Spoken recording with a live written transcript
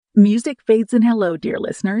Music fades and hello, dear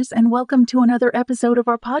listeners, and welcome to another episode of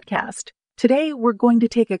our podcast. Today, we're going to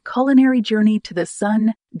take a culinary journey to the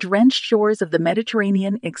sun-drenched shores of the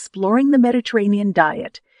Mediterranean, exploring the Mediterranean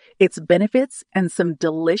diet, its benefits, and some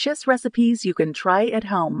delicious recipes you can try at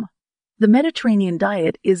home. The Mediterranean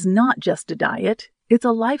diet is not just a diet, it's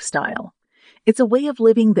a lifestyle. It's a way of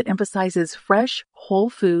living that emphasizes fresh, whole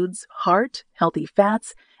foods, heart, healthy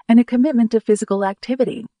fats, and a commitment to physical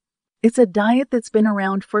activity. It's a diet that's been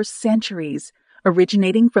around for centuries,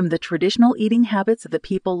 originating from the traditional eating habits of the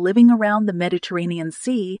people living around the Mediterranean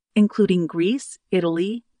Sea, including Greece,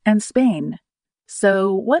 Italy, and Spain.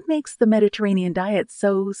 So, what makes the Mediterranean diet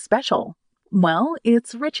so special? Well,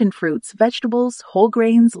 it's rich in fruits, vegetables, whole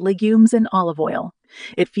grains, legumes, and olive oil.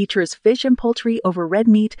 It features fish and poultry over red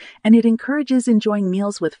meat, and it encourages enjoying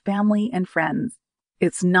meals with family and friends.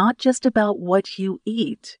 It's not just about what you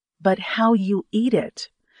eat, but how you eat it.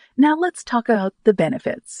 Now let's talk about the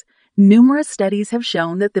benefits. Numerous studies have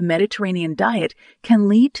shown that the Mediterranean diet can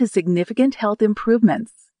lead to significant health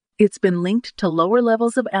improvements. It's been linked to lower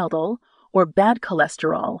levels of LDL, or bad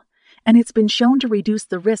cholesterol, and it's been shown to reduce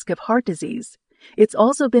the risk of heart disease. It's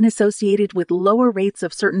also been associated with lower rates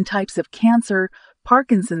of certain types of cancer,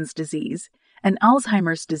 Parkinson's disease, and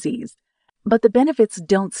Alzheimer's disease. But the benefits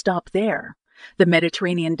don't stop there. The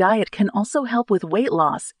Mediterranean diet can also help with weight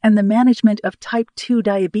loss and the management of type 2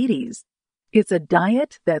 diabetes. It's a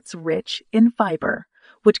diet that's rich in fiber,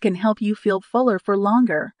 which can help you feel fuller for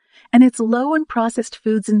longer, and it's low in processed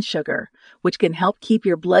foods and sugar, which can help keep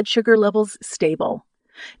your blood sugar levels stable.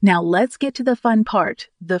 Now let's get to the fun part,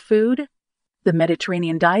 the food. The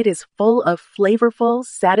Mediterranean diet is full of flavorful,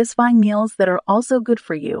 satisfying meals that are also good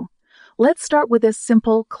for you. Let's start with a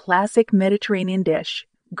simple, classic Mediterranean dish,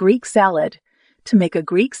 Greek salad. To make a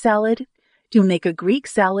Greek salad,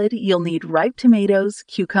 you'll need ripe tomatoes,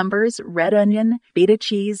 cucumbers, red onion, feta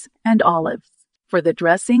cheese, and olives. For the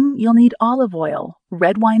dressing, you'll need olive oil,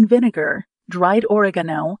 red wine vinegar, dried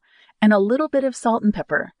oregano, and a little bit of salt and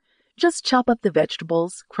pepper. Just chop up the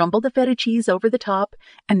vegetables, crumble the feta cheese over the top,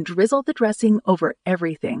 and drizzle the dressing over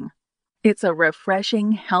everything. It's a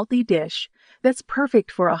refreshing, healthy dish that's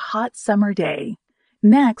perfect for a hot summer day.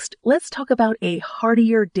 Next, let's talk about a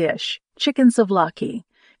heartier dish, chicken souvlaki.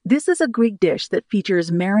 This is a Greek dish that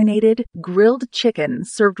features marinated, grilled chicken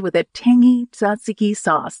served with a tangy tzatziki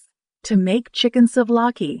sauce. To make chicken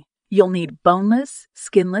souvlaki, you'll need boneless,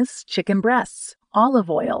 skinless chicken breasts, olive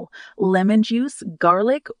oil, lemon juice,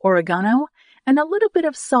 garlic, oregano, and a little bit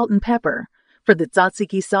of salt and pepper. For the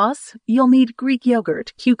tzatziki sauce, you'll need Greek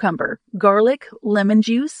yogurt, cucumber, garlic, lemon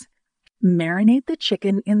juice. Marinate the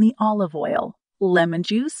chicken in the olive oil, lemon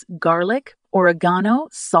juice, garlic, oregano,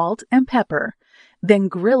 salt, and pepper. Then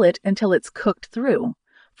grill it until it's cooked through.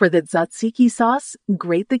 For the tzatziki sauce,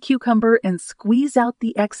 grate the cucumber and squeeze out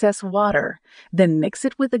the excess water. Then mix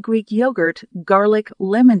it with the Greek yogurt, garlic,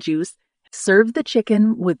 lemon juice. Serve the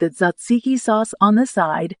chicken with the tzatziki sauce on the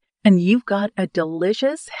side, and you've got a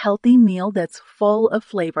delicious, healthy meal that's full of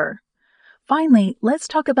flavor. Finally, let's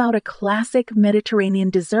talk about a classic Mediterranean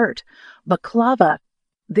dessert, baklava.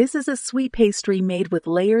 This is a sweet pastry made with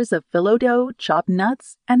layers of phyllo dough, chopped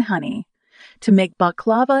nuts, and honey. To make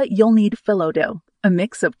baklava, you'll need phyllo dough, a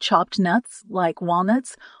mix of chopped nuts like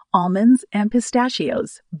walnuts, almonds, and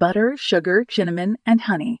pistachios, butter, sugar, cinnamon, and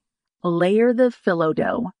honey. Layer the phyllo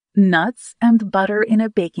dough, nuts, and butter in a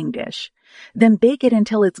baking dish. Then bake it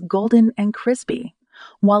until it's golden and crispy.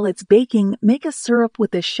 While it's baking, make a syrup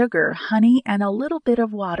with the sugar, honey, and a little bit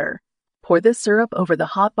of water. Pour the syrup over the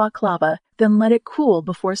hot baklava, then let it cool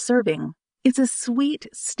before serving. It's a sweet,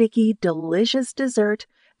 sticky, delicious dessert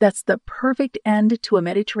that's the perfect end to a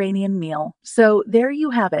Mediterranean meal. So there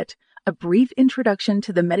you have it, a brief introduction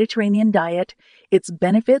to the Mediterranean diet, its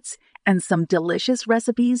benefits, and some delicious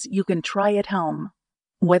recipes you can try at home.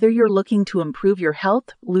 Whether you're looking to improve your health,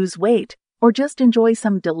 lose weight, or just enjoy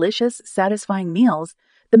some delicious, satisfying meals,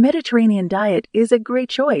 the Mediterranean diet is a great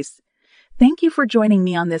choice. Thank you for joining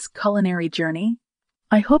me on this culinary journey.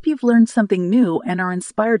 I hope you've learned something new and are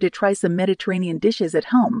inspired to try some Mediterranean dishes at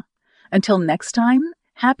home. Until next time,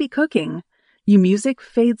 happy cooking. Music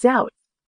fades out.